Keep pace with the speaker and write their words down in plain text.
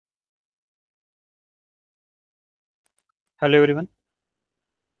Hello everyone,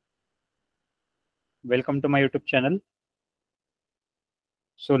 welcome to my YouTube channel.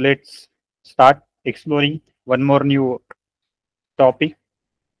 So let's start exploring one more new topic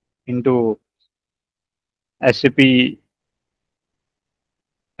into SAP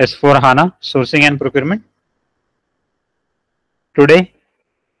S4 HANA sourcing and procurement. Today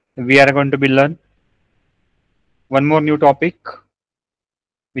we are going to be learn one more new topic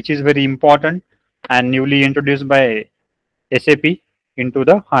which is very important and newly introduced by SAP into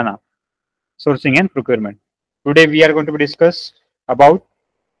the HANA sourcing and procurement. Today we are going to be discuss about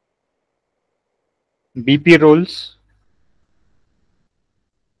BP roles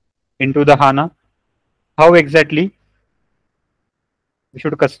into the HANA, how exactly we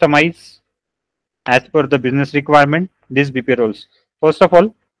should customize as per the business requirement these BP roles. First of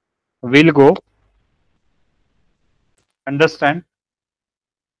all, we'll go understand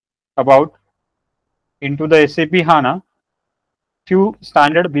about into the SAP HANA few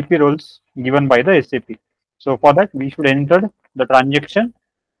standard BP roles given by the SAP. So for that we should enter the transaction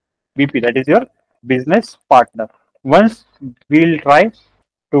BP, that is your business partner. Once we'll try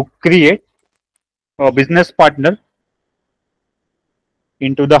to create a business partner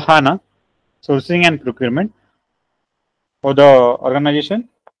into the HANA sourcing and procurement for the organization.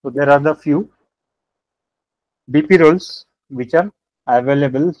 So there are the few BP roles which are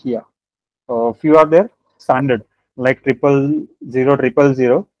available here. Few are there standard like 000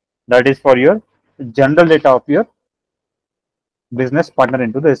 that is for your general data of your business partner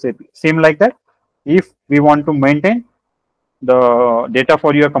into the SAP. Same like that, if we want to maintain the data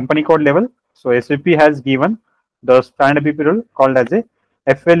for your company code level, so SAP has given the standard BP role called as a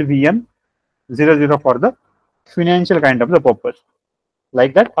FLVM00 for the financial kind of the purpose,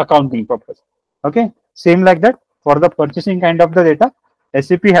 like that accounting purpose. Okay, same like that for the purchasing kind of the data,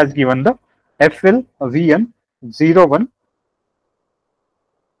 SAP has given the FLVM01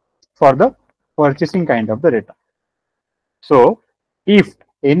 for the purchasing kind of the data. So if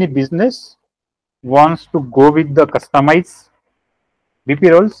any business wants to go with the customized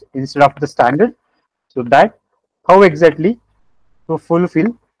BP roles instead of the standard, so that how exactly to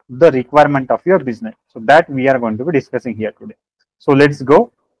fulfill the requirement of your business. So that we are going to be discussing here today. So let's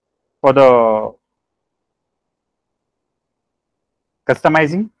go for the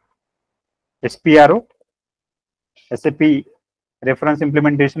customizing SPRO, SAP reference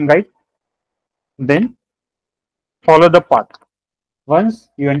implementation guide. Then follow the path. Once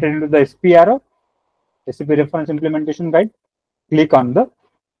you enter into the SPRO, SAP reference implementation guide, click on the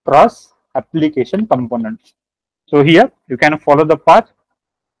cross application components. So here you can follow the path.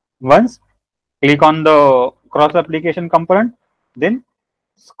 Once click on the cross application component, then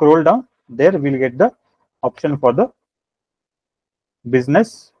scroll down. There we'll get the option for the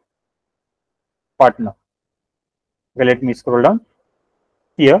business partner. Okay, let me scroll down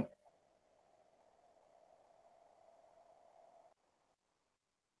here.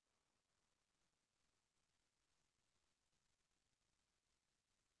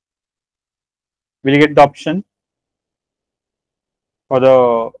 We'll get the option for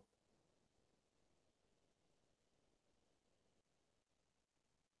the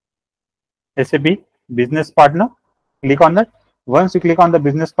SAP business partner. Click on that. Once you click on the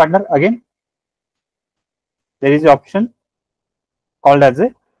business partner, again there is an option called as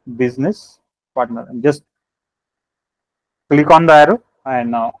a business partner. And just click on the arrow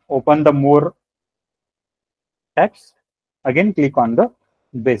and open the more tabs. Again click on the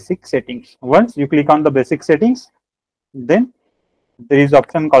basic settings. Once you click on the basic settings, then there is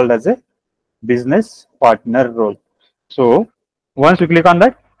option called as a business partner role. So once you click on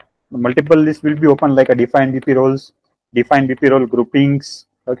that, multiple list will be open like a defined BP roles, defined BP role groupings.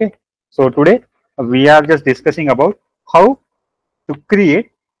 Okay, so today we are just discussing about how to create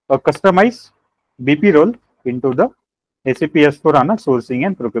a customized BP role into the SAP S4 HANA sourcing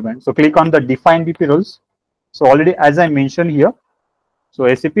and procurement. So click on the defined BP roles. So already as I mentioned here, so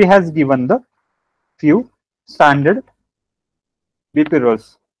SAP has given the few standard BP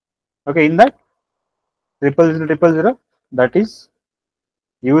roles. Okay, in that 000 that is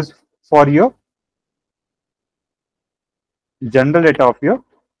used for your general data of your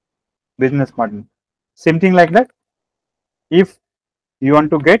business partner. Same thing like that. If you want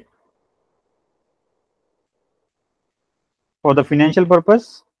to get for the financial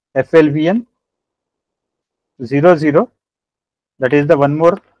purpose, FLVN 00, that is the one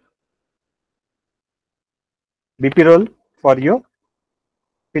more BP role for your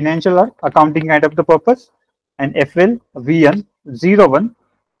financial or accounting kind of the purpose, and FLVN 01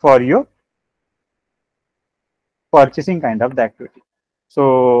 for your purchasing kind of the activity.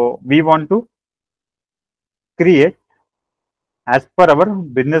 So we want to create as per our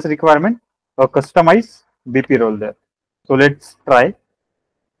business requirement, a customized BP role there. So let's try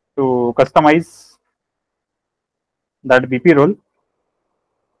to customize that BP role.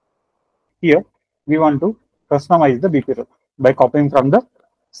 Here we want to customize the BP role by copying from the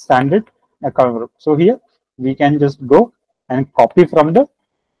standard account group. So here we can just go and copy from the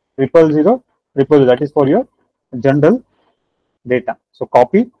 000 that is for your general data. So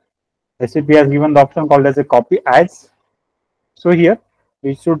copy, SAP has given the option called as a copy as. So here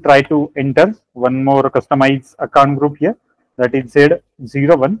we should try to enter one more customized account group here, that is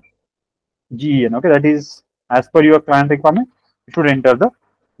Z01 GEN. Okay, that is as per your client requirement. You should enter the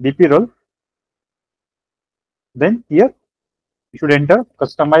BP role. Then here you should enter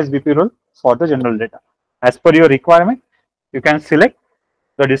customized BP role for the general data. As per your requirement, you can select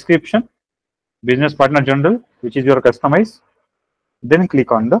the description business partner general, which is your customized. Then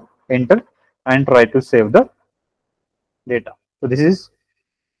click on the enter and try to save the data. So this is,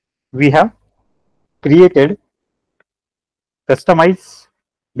 we have created customized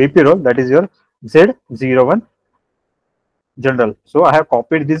BP role, that is your Z01 general. So I have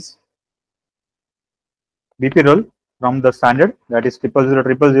copied this BP role from the standard, that is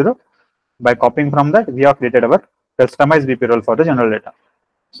 00000. By copying from that, we have created our customized BP role for the general data.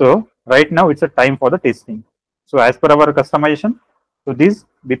 So right now it's a time for the testing. So as per our customization, so this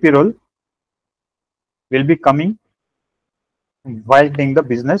BP role will be coming while doing the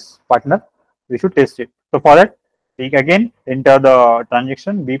business partner. We should test it. So for that, we again enter the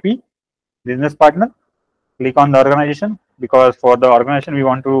transaction BP business partner. Click on the organization, because for the organization we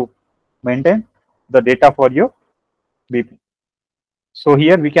want to maintain the data for your BP. So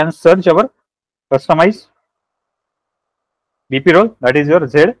here we can search our customized BP role, that is your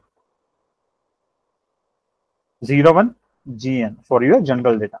Z01 GN for your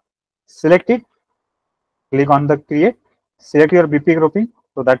general data. Select it, click on the create, select your BP grouping.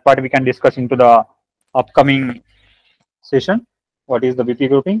 So that part we can discuss into the upcoming session. What is the BP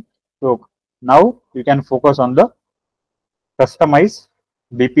grouping? So now you can focus on the customize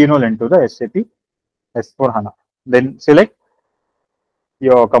BP role into the SAP S4 HANA. Then select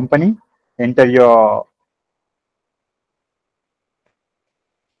your company, enter your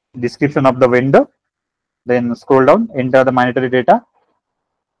description of the vendor, then scroll down, enter the mandatory data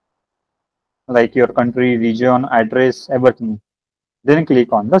like your country, region, address, everything. Then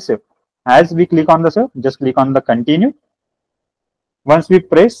click on the save. As we click on the save, just click on the continue. Once we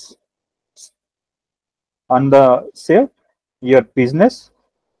press on the save, your business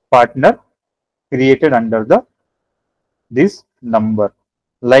partner created under the this number.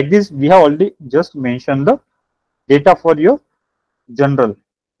 Like this, we have already just mentioned the data for your general.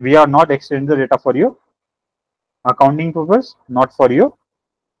 We are not extending the data for your accounting purpose, not for your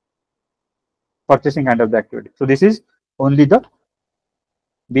purchasing kind of the activity. So this is only the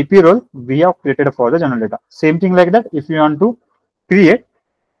BP role we have created for the general data. Same thing like that, if you want to create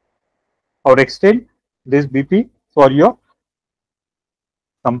or extend this BP for your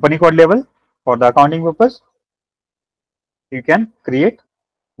company code level for the accounting purpose, you can create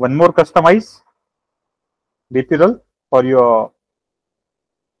one more customized BP role for your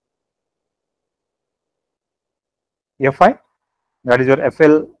FI, that is your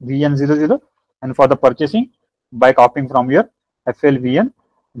FLVN00, and for the purchasing by copying from your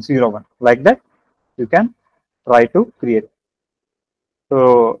FLVN01. Like that, you can try to create.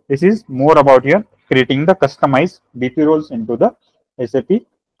 So this is more about your creating the customized BP roles into the SAP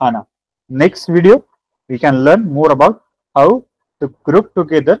HANA. Next video, we can learn more about how to group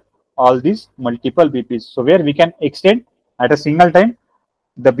together all these multiple BPs. So where we can extend at a single time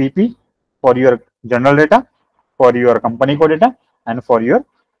the BP for your general data, for your company code data, and for your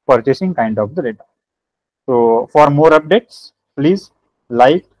purchasing kind of the data. So for more updates, please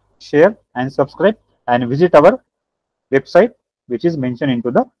like, share, and subscribe, and visit our website, which is mentioned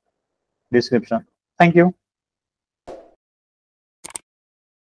into the description. Thank you.